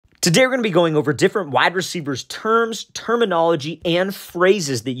Today, we're going to be going over different wide receivers' terms, terminology, and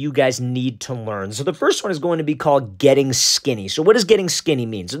phrases that you guys need to learn. So the first one is going to be called getting skinny. So what does getting skinny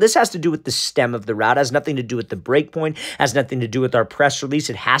mean? So this has to do with the stem of the route. It has nothing to do with the break point, has nothing to do with our press release.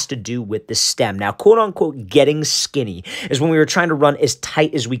 It has to do with the stem. Now, quote unquote, getting skinny is when we were trying to run as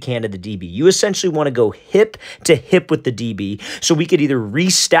tight as we can to the DB. You essentially want to go hip to hip with the DB. So we could either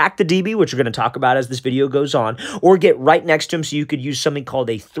restack the DB, which we're going to talk about as this video goes on, or get right next to him so you could use something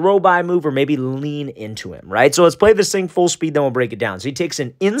called a throw by move or maybe lean into him, right? So let's play this thing full speed, then we'll break it down. So he takes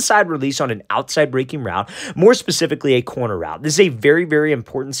an inside release on an outside breaking route, more specifically a corner route. This is a very, very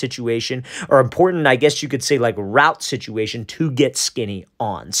important situation, or important, I guess you could say, like route situation to get skinny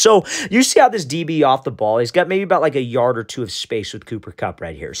on. So you see how this DB off the ball, he's got maybe about like a yard or two of space with Cooper Kupp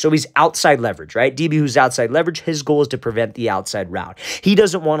right here. So he's outside leverage, right? DB who's outside leverage, his goal is to prevent the outside route. He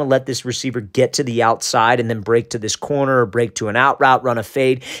doesn't want to let this receiver get to the outside and then break to this corner or break to an out route, run a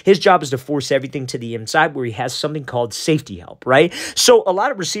fade. His job is to force everything to the inside where he has something called safety help, right? So a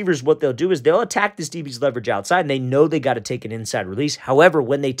lot of receivers, what they'll do is they'll attack this DB's leverage outside and they know they got to take an inside release. However,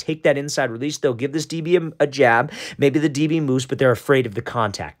 when they take that inside release, they'll give this DB a jab. Maybe the DB moves, but they're afraid of the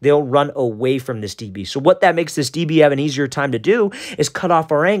contact. They'll run away from this DB. So what that makes this DB have an easier time to do is cut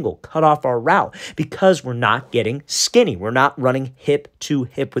off our angle, cut off our route, because we're not getting skinny. We're not running hip to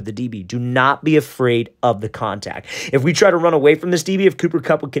hip with the DB. Do not be afraid of the contact. If we try to run away from this DB, if Cooper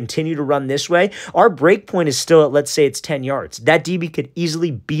Kupp would continue to run this way, our break point is still at, let's say it's 10 yards. That DB could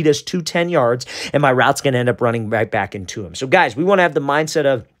easily beat us to 10 yards, and my route's going to end up running right back into him. So guys, we want to have the mindset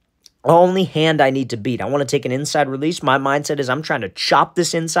of only hand I need to beat. I want to take an inside release. My mindset is I'm trying to chop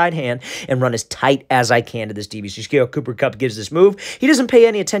this inside hand and run as tight as I can to this DB. So you see how Cooper Kupp gives this move. He doesn't pay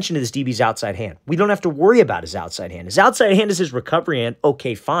any attention to this DB's outside hand. We don't have to worry about his outside hand. His outside hand is his recovery hand.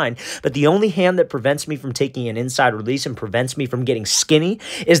 Okay, fine. But the only hand that prevents me from taking an inside release and prevents me from getting skinny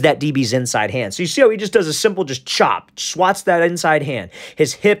is that DB's inside hand. So you see how he just does a simple just chop, swats that inside hand.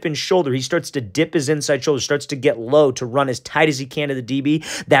 His hip and shoulder, he starts to dip his inside shoulder, starts to get low to run as tight as he can to the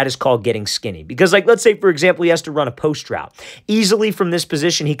DB. That is called getting skinny. Because like, let's say, for example, he has to run a post route. Easily from this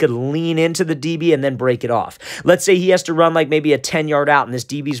position, he could lean into the DB and then break it off. Let's say he has to run like maybe a 10-yard out and this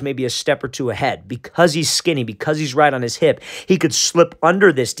DB's maybe a step or two ahead. Because he's skinny, because he's right on his hip, he could slip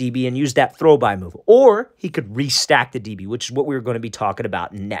under this DB and use that throw by move. Or he could restack the DB, which is what we're going to be talking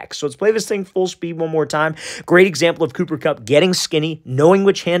about next. So let's play this thing full speed one more time. Great example of Cooper Kupp getting skinny, knowing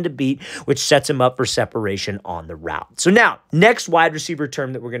which hand to beat, which sets him up for separation on the route. So now, next wide receiver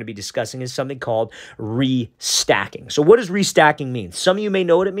term that we're going to be discussing is something called restacking. So what does restacking mean? Some of you may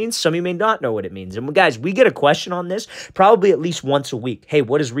know what it means. Some of you may not know what it means. And guys, we get a question on this probably at least once a week. Hey,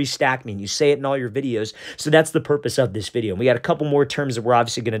 what does restack mean? You say it in all your videos. So that's the purpose of this video. And we got a couple more terms that we're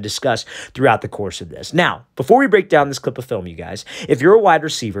obviously going to discuss throughout the course of this. Now, before we break down this clip of film, you guys, if you're a wide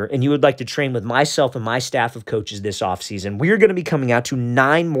receiver and you would like to train with myself and my staff of coaches this offseason, we are going to be coming out to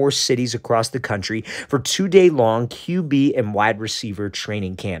 9 more cities across the country for 2-day-long QB and wide receiver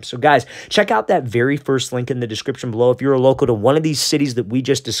training camps. So guys, check out that very first link in the description below. If you're a local to one of these cities that we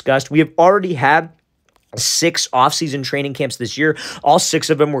just discussed, we have already had 6 off-season training camps this year. All 6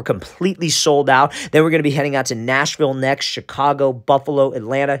 of them were completely sold out. Then we're going to be heading out to Nashville next, Chicago, Buffalo,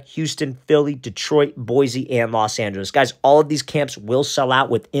 Atlanta, Houston, Philly, Detroit, Boise, and Los Angeles. Guys, all of these camps will sell out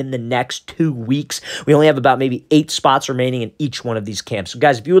within the next 2 weeks. We only have about maybe 8 spots remaining in each one of these camps. So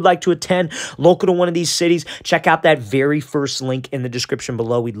guys, if you would like to attend local to one of these cities, check out that very first link in the description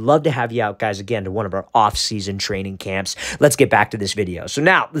below. We'd love to have you out, guys, again, to one of our off-season training camps. Let's get back to this video. So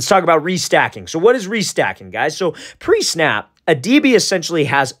now, let's talk about restacking. So what is restacking, guys? So pre-snap, a DB essentially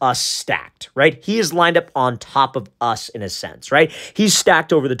has us stacked, right? He is lined up on top of us in a sense, right? He's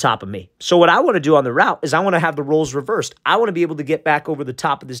stacked over the top of me. So what I want to do on the route is I want to have the roles reversed. I want to be able to get back over the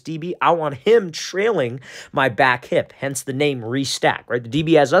top of this DB. I want him trailing my back hip, hence the name restack, right? The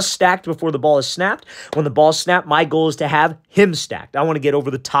DB has us stacked before the ball is snapped. When the ball is snapped, my goal is to have him stacked. I want to get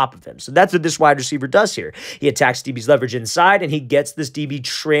over the top of him. So that's what this wide receiver does here. He attacks DB's leverage inside, and he gets this DB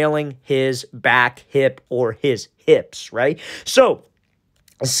trailing his back hip or his hips, right? So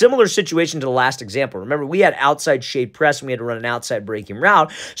a similar situation to the last example. Remember, we had outside shade press and we had to run an outside breaking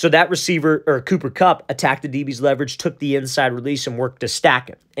route. So that receiver, or Cooper Kupp, attacked the DB's leverage, took the inside release, and worked to stack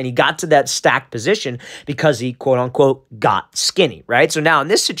him. And he got to that stacked position because he, quote unquote, got skinny, right? So now in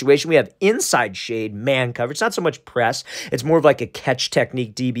this situation, we have inside shade, man coverage. It's not so much press. It's more of like a catch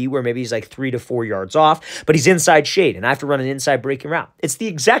technique DB where maybe he's like 3 to 4 yards off, but he's inside shade and I have to run an inside breaking route. It's the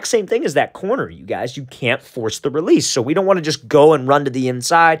exact same thing as that corner, you guys. You can't force the release. So we don't want to just go and run to the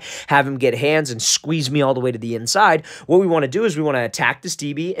inside, have him get hands and squeeze me all the way to the inside. What we want to do is we want to attack this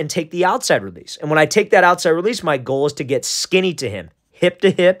DB and take the outside release. And when I take that outside release, my goal is to get skinny to him. hip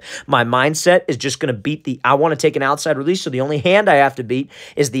to hip. My mindset is just going to beat I want to take an outside release, so the only hand I have to beat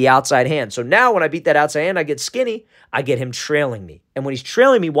is the outside hand. So now when I beat that outside hand, I get skinny, I get him trailing me. And when he's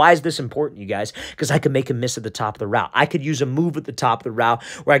trailing me, why is this important, you guys? Because I could make him miss at the top of the route. I could use a move at the top of the route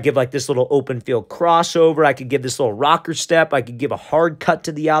where I give like this little open field crossover. I could give this little rocker step. I could give a hard cut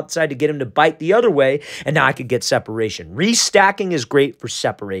to the outside to get him to bite the other way, and now I could get separation. Restacking is great for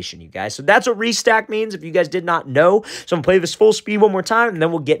separation, you guys. So that's what restack means if you guys did not know. So I'm going to play this full speed one more time, and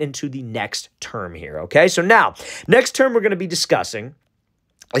then we'll get into the next term here, okay? So now, next term we're going to be discussing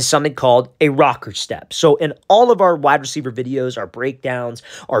is something called a rocker step. So in all of our wide receiver videos, our breakdowns,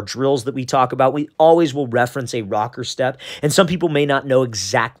 our drills that we talk about, we always will reference a rocker step, and some people may not know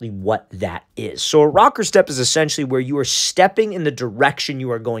exactly what that is. So a rocker step is essentially where you are stepping in the direction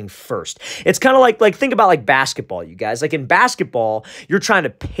you are going first. It's kind of like think about like basketball, you guys. Like in basketball, you're trying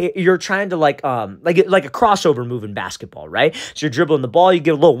to like a crossover move in basketball, right? So you're dribbling the ball, you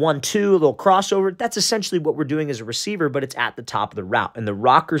get a little 1-2, a little crossover. That's essentially what we're doing as a receiver, but it's at the top of the route. And the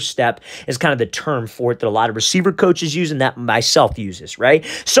rocker step is kind of the term for it that a lot of receiver coaches use and that myself uses, right?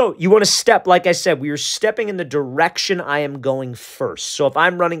 So you want to step, like I said, we are stepping in the direction I am going first. So if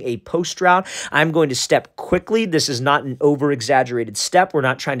I'm running a post route, I'm going to step quickly. This is not an over-exaggerated step. We're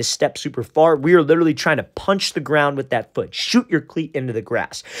not trying to step super far. We are literally trying to punch the ground with that foot. Shoot your cleat into the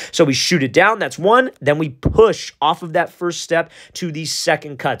grass. So we shoot it down. That's one. Then we push off of that first step to the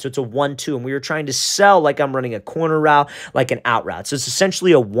second cut. So it's a 1-2. And we are trying to sell like I'm running a corner route, like an out route. So it's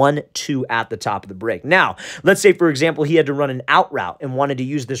essentially a 1-2 at the top of the break. Now, let's say, for example, he had to run an out route and wanted to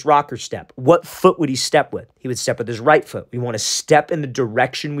use this rocker step. What foot would he step with? He would step with his right foot. We want to step in the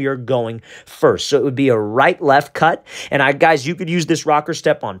direction we are going first. So it would be a right-left cut. And guys, you could use this rocker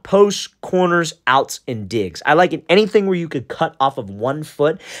step on posts, corners, outs, and digs. I like it anything where you could cut off of one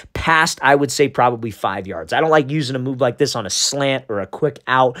foot past, I would say, probably 5 yards. I don't like using a move like this on a slant or a quick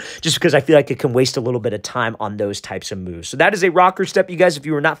out just because I feel like it can waste a little bit of time on those types of moves. So that is a rocker step, you guys. If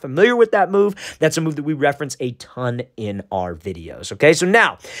you are not familiar with that move, that's a move that we reference a ton in our videos, okay? So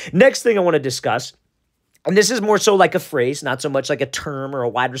now, next thing I want to discuss, and this is more so like a phrase, not so much like a term or a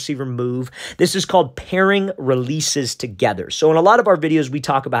wide receiver move. This is called pairing releases together. So in a lot of our videos, we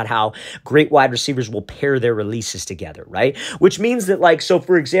talk about how great wide receivers will pair their releases together, right? Which means that so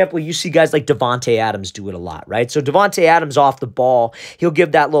for example, you see guys like Davante Adams do it a lot, right? So Davante Adams off the ball, he'll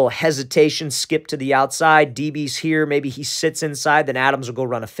give that little hesitation skip to the outside. DB's here, maybe he sits inside, then Adams will go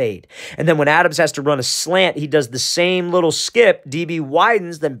run a fade. And then when Adams has to run a slant, he does the same little skip, DB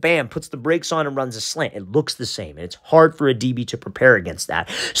widens, then bam, puts the brakes on and runs a slant. It looks the same, and it's hard for a DB to prepare against that.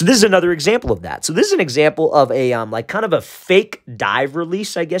 So this is another example of that. So this is an example of a kind of a fake dive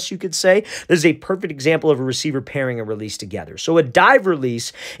release, I guess you could say. This is a perfect example of a receiver pairing a release together. So a dive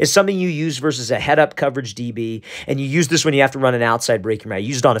release is something you use versus a head-up coverage DB, and you use this when you have to run an outside breaking route. You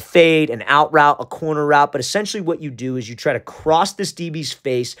use it on a fade, an out route, a corner route, but essentially what you do is you try to cross this DB's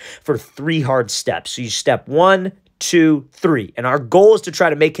face for 3 hard steps. So you step 1, 2, 3. And our goal is to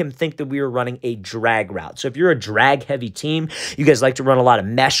try to make him think that we are running a drag route. So if you're a drag-heavy team, you guys like to run a lot of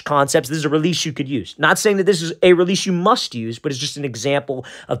mesh concepts, this is a release you could use. Not saying that this is a release you must use, but it's just an example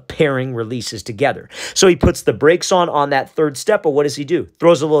of pairing releases together. So he puts the brakes on that third step, but what does he do?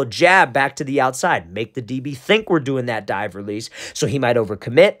 Throws a little jab back to the outside, make the DB think we're doing that dive release, so he might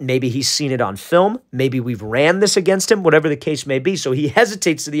overcommit. Maybe he's seen it on film. Maybe we've ran this against him, whatever the case may be. So he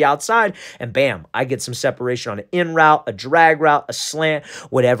hesitates to the outside, and bam, I get some separation on an in route, a drag route, a slant,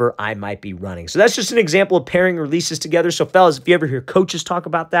 whatever I might be running. So that's just an example of pairing releases together. So fellas, if you ever hear coaches talk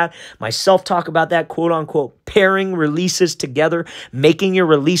about that, myself talk about that, quote unquote, pairing releases together, making your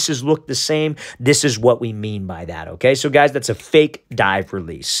releases look the same, this is what we mean by that, okay? So guys, that's a fake dive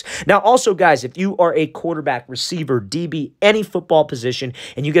release. Now also guys, if you are a quarterback, receiver, DB, any football position,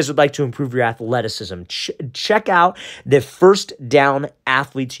 and you guys would like to improve your athleticism, check out the First Down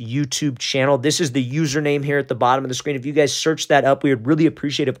Athletes YouTube channel. This is the username here at the bottom of the screen. If you guys search that up, we would really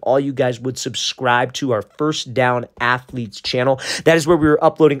appreciate if all you guys would subscribe to our First Down Athletes channel. That is where we're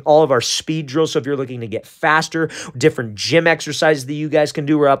uploading all of our speed drills. So if you're looking to get faster, different gym exercises that you guys can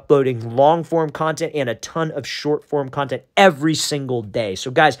do, we're uploading long form content and a ton of short form content every single day.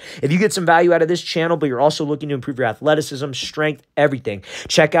 So guys, if you get some value out of this channel, but you're also looking to improve your athleticism, strength, everything,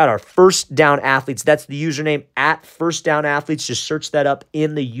 check out our First Down Athletes. That's the username at First Down Athletes. Just search that up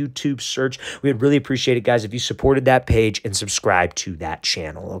in the YouTube search. We would really appreciate it, guys, if you supported that page and subscribe to that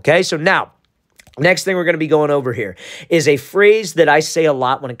channel, okay? So now, next thing we're going to be going over here is a phrase that I say a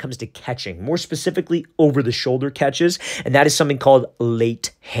lot when it comes to catching, more specifically over-the-shoulder catches, and that is something called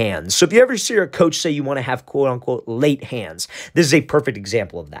late hands. So if you ever see a coach say you want to have quote unquote late hands, this is a perfect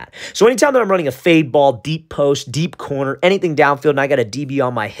example of that. So anytime that I'm running a fade ball, deep post, deep corner, anything downfield, and I got a DB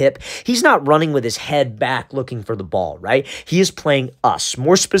on my hip, he's not running with his head back looking for the ball, right? He is playing us.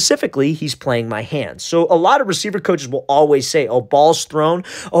 More specifically, he's playing my hands. So a lot of receiver coaches will always say, oh, ball's thrown,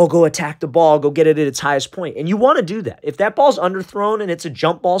 oh, go attack the ball, go get it at its highest point. And you want to do that. If that ball's underthrown and it's a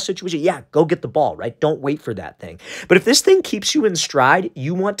jump ball situation, yeah, go get the ball, right? Don't wait for that thing. But if this thing keeps you in stride,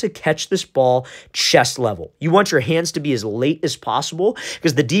 you want to catch this ball chest level. You want your hands to be as late as possible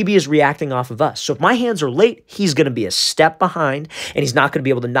because the DB is reacting off of us. So if my hands are late, he's going to be a step behind and he's not going to be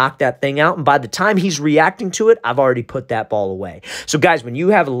able to knock that thing out. And by the time he's reacting to it, I've already put that ball away. So guys, when you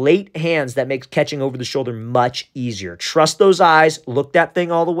have late hands, that makes catching over the shoulder much easier. Trust those eyes, look that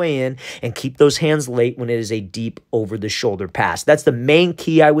thing all the way in, and keep those hands late when it is a deep over the shoulder pass. That's the main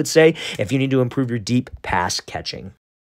key, I would say, if you need to improve your deep pass catching.